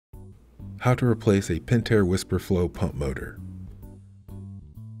How to replace a Pentair Whisperflo pump motor.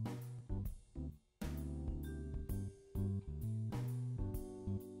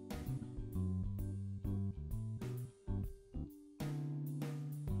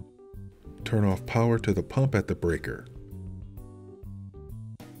 Turn off power to the pump at the breaker.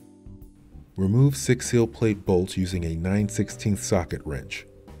 Remove 6 seal plate bolts using a 9/16 socket wrench.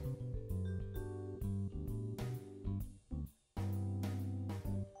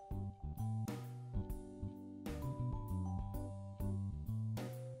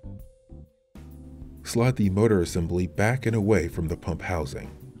 Slide the motor assembly back and away from the pump housing.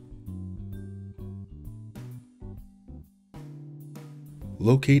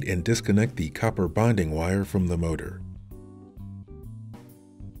 Locate and disconnect the copper bonding wire from the motor.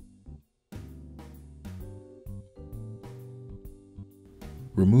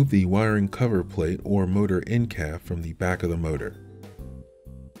 Remove the wiring cover plate or motor end cap from the back of the motor.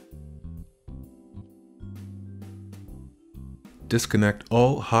 Disconnect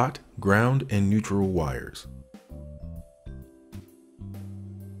all hot, ground, and neutral wires.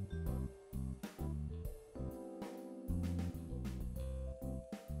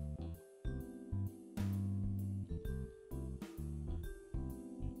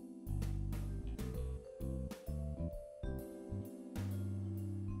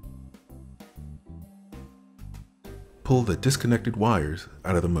 Pull the disconnected wires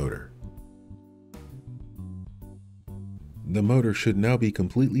out of the motor. The motor should now be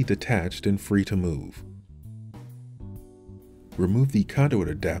completely detached and free to move. Remove the conduit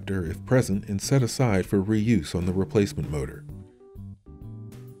adapter if present and set aside for reuse on the replacement motor.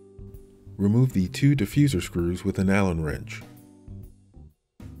 Remove the 2 diffuser screws with an Allen wrench.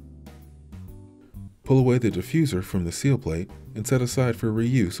 Pull away the diffuser from the seal plate and set aside for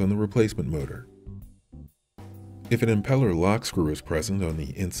reuse on the replacement motor. If an impeller lock screw is present on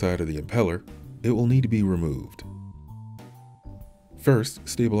the inside of the impeller, it will need to be removed. First,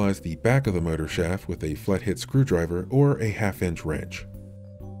 stabilize the back of the motor shaft with a flathead screwdriver or a 1/2-inch wrench.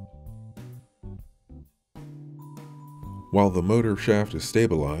 While the motor shaft is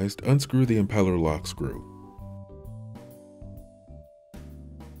stabilized, unscrew the impeller lock screw.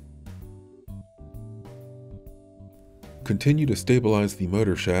 Continue to stabilize the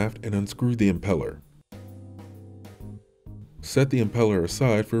motor shaft and unscrew the impeller. Set the impeller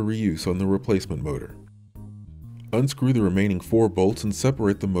aside for reuse on the replacement motor. Unscrew the remaining 4 bolts and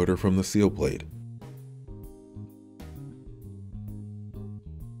separate the motor from the seal plate.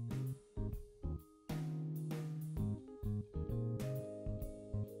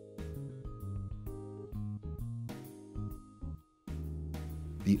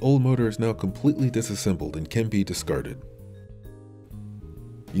 The old motor is now completely disassembled and can be discarded.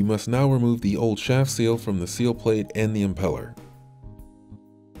 You must now remove the old shaft seal from the seal plate and the impeller.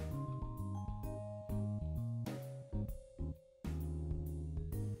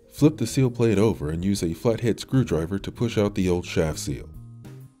 Flip the seal plate over and use a flathead screwdriver to push out the old shaft seal.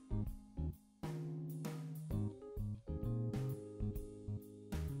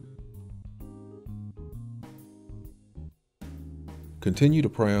 Continue to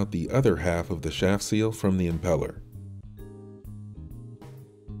pry out the other half of the shaft seal from the impeller.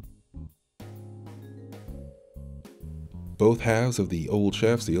 Both halves of the old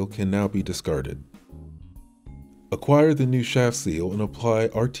shaft seal can now be discarded. Acquire the new shaft seal and apply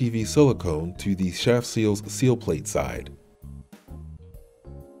RTV silicone to the shaft seal's seal plate side.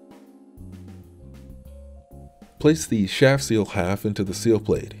 Place the shaft seal half into the seal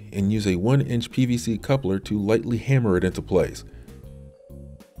plate and use a 1-inch PVC coupler to lightly hammer it into place.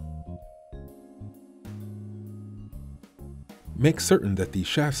 Make certain that the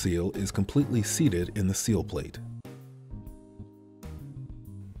shaft seal is completely seated in the seal plate.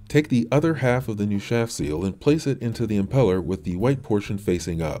 Take the other half of the new shaft seal and place it into the impeller with the white portion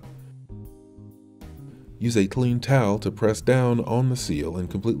facing up. Use a clean towel to press down on the seal and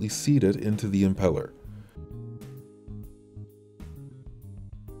completely seat it into the impeller.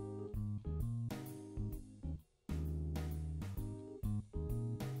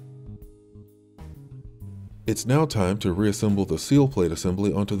 It's now time to reassemble the seal plate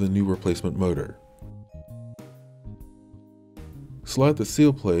assembly onto the new replacement motor. Slide the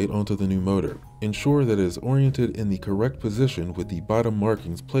seal plate onto the new motor. Ensure that it is oriented in the correct position with the bottom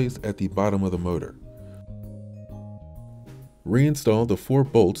markings placed at the bottom of the motor. Reinstall the 4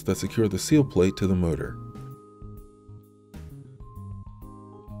 bolts that secure the seal plate to the motor.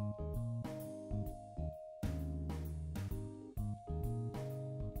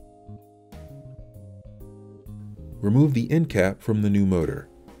 Remove the end cap from the new motor.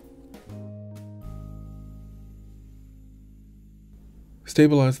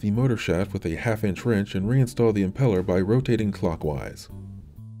 Stabilize the motor shaft with a 1/2-inch wrench and reinstall the impeller by rotating clockwise.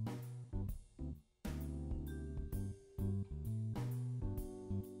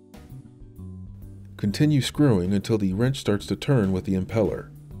 Continue screwing until the wrench starts to turn with the impeller.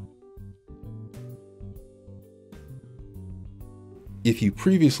 If you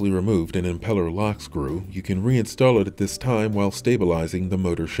previously removed an impeller lock screw, you can reinstall it at this time while stabilizing the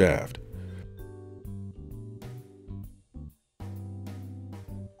motor shaft.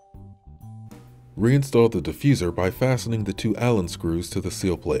 Reinstall the diffuser by fastening the 2 Allen screws to the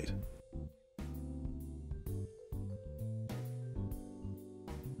seal plate.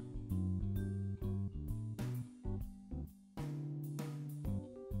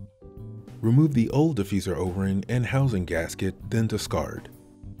 Remove the old diffuser O-ring and housing gasket, then discard.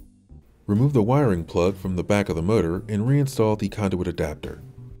 Remove the wiring plug from the back of the motor and reinstall the conduit adapter.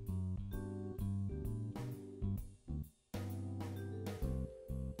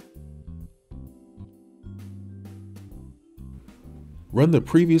 Run the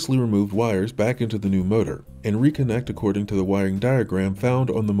previously removed wires back into the new motor and reconnect according to the wiring diagram found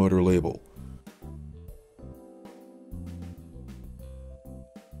on the motor label.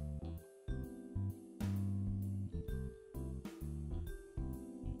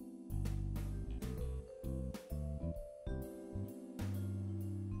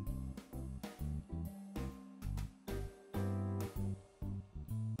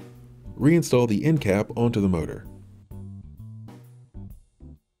 Reinstall the end cap onto the motor.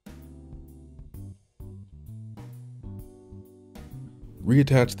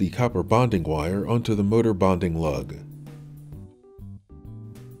 Reattach the copper bonding wire onto the motor bonding lug.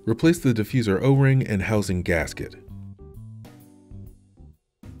 Replace the diffuser O-ring and housing gasket.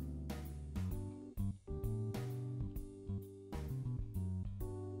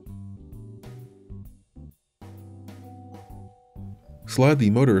 Slide the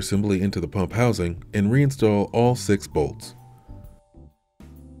motor assembly into the pump housing and reinstall all 6 bolts.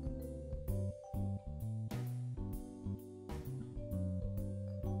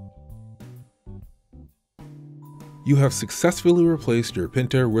 You have successfully replaced your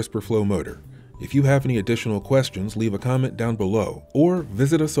Pentair Whisperflo motor. If you have any additional questions, leave a comment down below or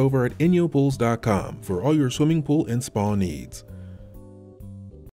visit us over at inyopools.com for all your swimming pool and spa needs.